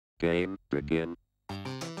Game begin.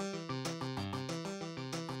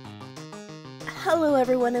 Hello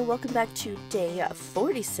everyone and welcome back to day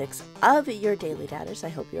 46 of your daily Dadish. I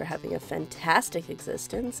hope you're having a fantastic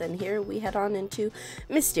existence, and here we head on into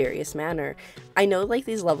Mysterious Manor. I know like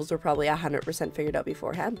these levels were probably 100% figured out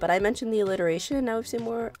beforehand, but I mentioned the alliteration and now we've seen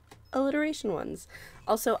more alliteration ones.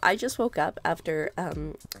 Also, I just woke up after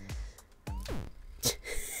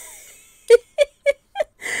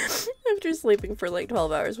after sleeping for like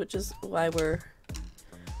 12 hours, which is why we're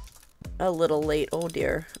a little late, oh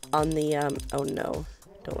dear, on the, oh no,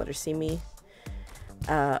 don't let her see me,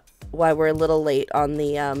 why we're a little late on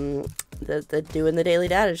the doing the daily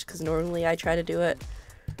Dadish, because normally I try to do it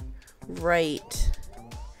right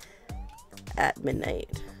at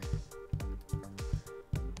midnight.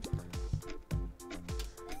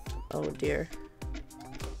 Oh dear.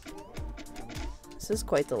 This is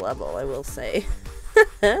quite the level, I will say.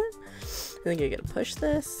 I think you're gonna push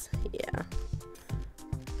this, yeah.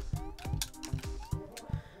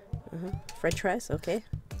 French fries, okay.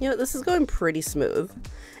 You know, this is going pretty smooth.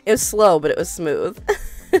 It was slow, but it was smooth.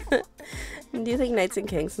 Do you think knights and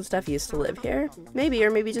kings and stuff used to live here? Maybe, or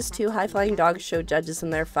maybe just two high-flying dogs show judges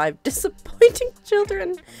and their 5 disappointing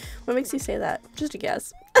children. What makes you say that? Just a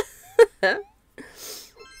guess.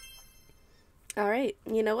 Alright,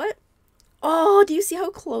 you know what? Oh, do you see how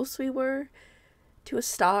close we were to a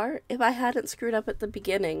star? If I hadn't screwed up at the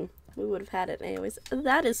beginning, we would have had it. Anyways,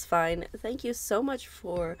 that is fine. Thank you so much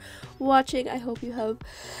for watching. I hope you have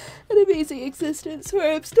an amazing existence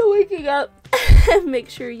where I'm still waking up. Make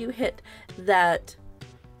sure you hit that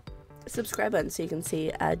subscribe button so you can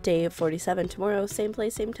see day 47 tomorrow. Same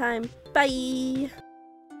place, same time. Bye!